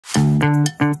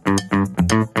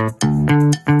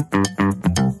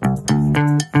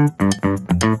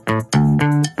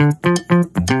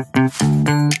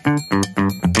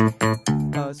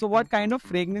kind of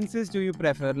fragrances do you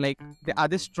prefer? Like, are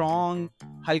they strong,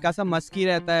 halka sa musky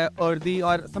rehta hai, earthy,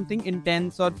 or something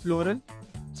intense or floral?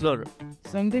 Floral.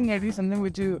 Something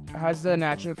which has the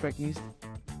natural fragrance.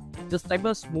 Just type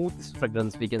of smooth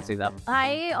fragrance, we can say that.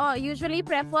 I usually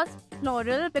prefer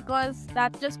floral because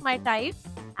that's just my type,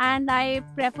 and I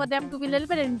prefer them to be a little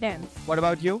bit intense. What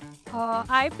about you?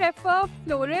 I prefer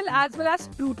floral as well as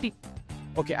fruity.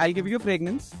 Okay, I'll give you a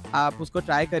fragrance. आप उसको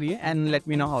try करिए and let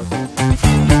me know how it is.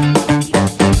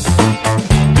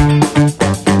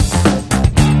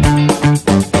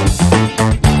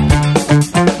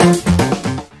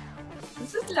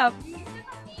 This is lovely.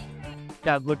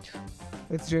 Yeah, good.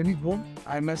 It's really good.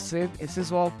 I must say, this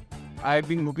is what I've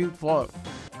been looking for.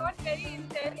 Not very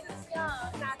intense.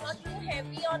 Yeah, not too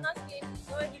heavy on our skin.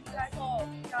 It's like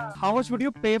yeah. How much would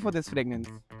you pay for this fragrance?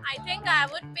 I think I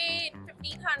would pay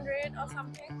 1,500 or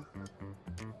something.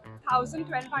 1,000,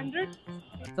 1,200.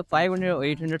 So 500 or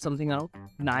 800 something around.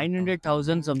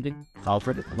 900,000 something. How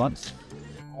for it once?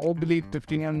 I believe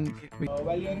 15 and...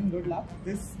 While you're in good luck,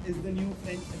 this is the new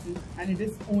French essence and it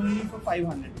is only for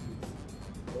 500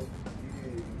 rupees.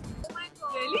 Oh my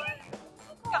god. Really?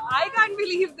 I can't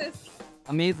believe this.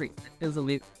 Amazing. It is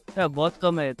amazing. Yeah, बहुत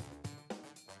कम है.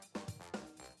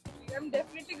 I'm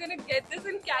definitely gonna get this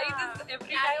and carry this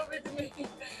every time with me.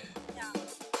 Yeah.